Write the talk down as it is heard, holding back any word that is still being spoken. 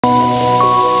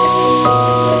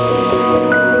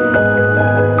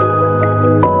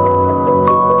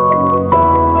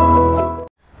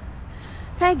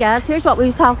guys, here's what we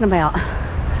was talking about.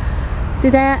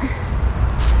 See that?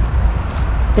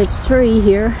 This tree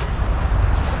here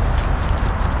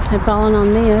had fallen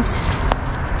on this.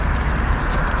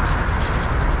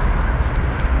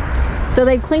 So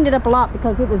they cleaned it up a lot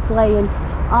because it was laying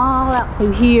all out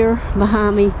through here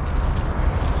behind me.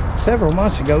 Several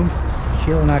months ago,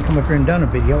 Sheila and I come up here and done a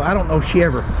video. I don't know if she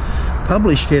ever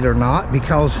published it or not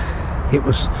because it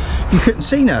was, you couldn't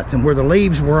see nothing where the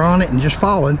leaves were on it and just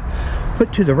falling.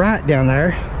 Put to the right down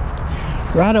there,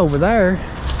 right over there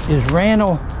is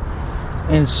Randall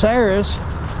and Sarah's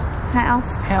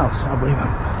house, I believe.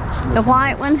 The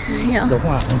white one? Yeah. The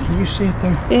white one. Can you see it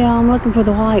there? Yeah, I'm looking for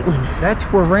the white one. That's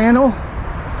where Randall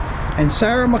and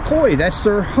Sarah McCoy, that's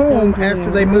their home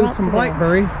after they moved from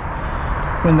Blackberry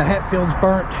when the Hatfields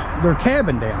burnt their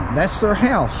cabin down. That's their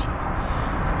house.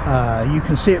 You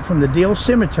can see it from the Dills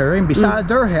cemetery, and beside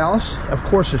their house, of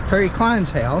course, is Perry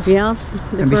Klein's house. Yeah.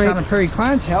 And beside Perry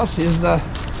Klein's house is the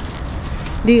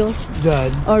Dills.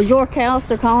 Or York House,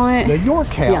 they're calling it. The York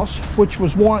House, which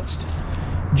was once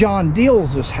John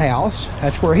Dills' house.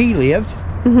 That's where he lived.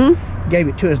 Gave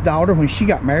it to his daughter when she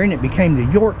got married, and it became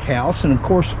the York House. And of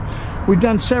course, we've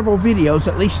done several videos,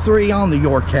 at least 3 on the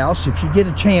York House. If you get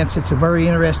a chance, it's a very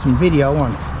interesting video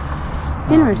on.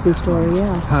 Interesting story,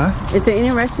 yeah. Huh? It's an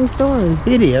interesting story.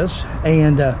 It is,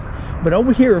 and but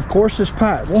over here, of course, is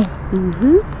Pikeville.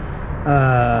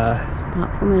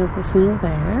 Pikeville Medical Center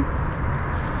there.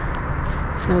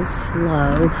 Let's go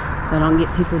slow so I don't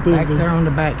get people dizzy. Back there on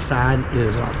the back side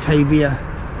is Octavia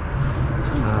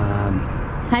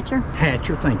Hatcher,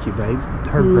 thank you, babe.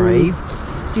 Her grave.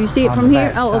 Do you see it from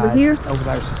here? Oh, over here? Over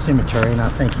there's the cemetery, and I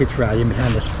think it's right in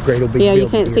behind this great old big building. Yeah, you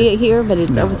can't see it here, but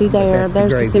it's over through there.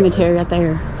 There's the cemetery right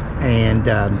there. And,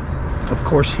 of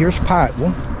course, here's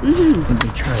Pikeville. Let me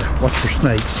try to watch for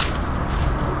snakes.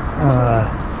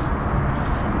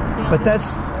 But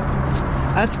that's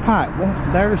Pikeville.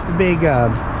 There's the big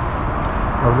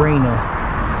arena,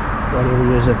 whatever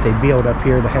it is that they build up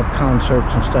here to have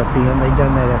concerts and stuff in. They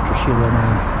done that after Sheila and I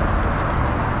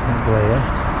had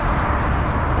left.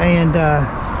 And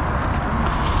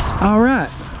all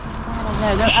right,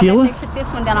 Sheila, I bet they put this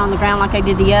one down on the ground like they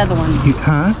did the other one.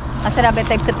 I said I bet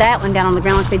they put that one down on the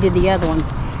ground like they did the other one.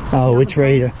 Oh, it's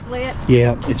ready to split.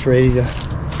 Yeah, it's ready to.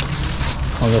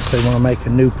 Unless they want to make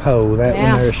a new pole, that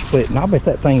one there is split. And I bet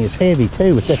that thing is heavy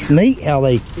too. But that's neat how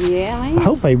they. Yeah, I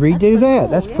hope they redo that. Cool,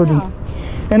 that's pretty.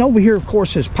 And over here, of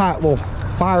course, is Pikeville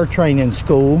Fire Training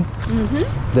School,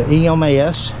 the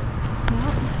EMS,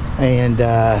 and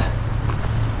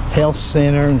health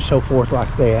center and so forth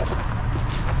like that.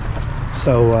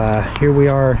 So here we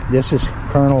are. This is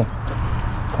Colonel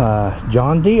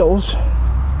John Dills.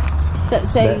 Does that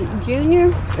say Junior?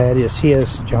 That is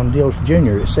his, John Dills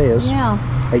Jr. It says. Yeah.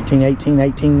 1818,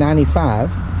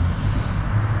 1895.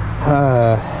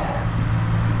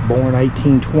 Born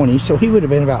 1820. So he would have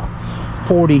been about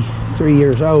 43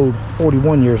 years old,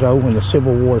 41 years old when the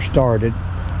Civil War started.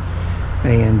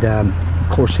 And of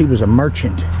course he was a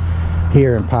merchant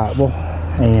here in Pikeville,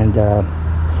 and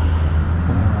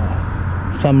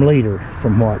some leader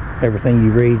from what everything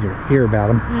you read or hear about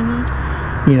him.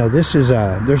 You know, this is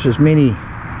there's as many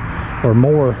or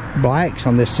more blacks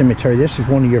on this cemetery. This is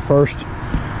one of your first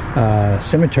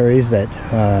cemeteries that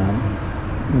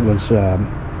was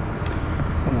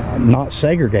not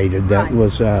segregated, that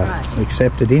was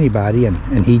accepted anybody,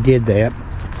 and he did that.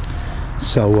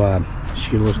 So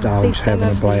Sheila's dog's having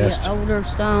a blast. Older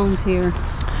stones here.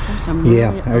 There's some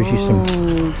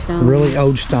really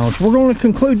old stones. We're going to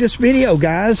conclude this video,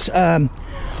 guys.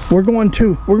 We're going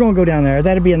to go down there.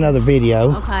 That'll be another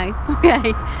video. Okay.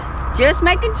 Just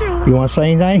making sure. You want to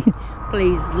say anything?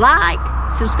 Please like,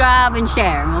 subscribe, and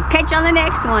share. We'll catch you on the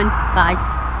next one. Bye.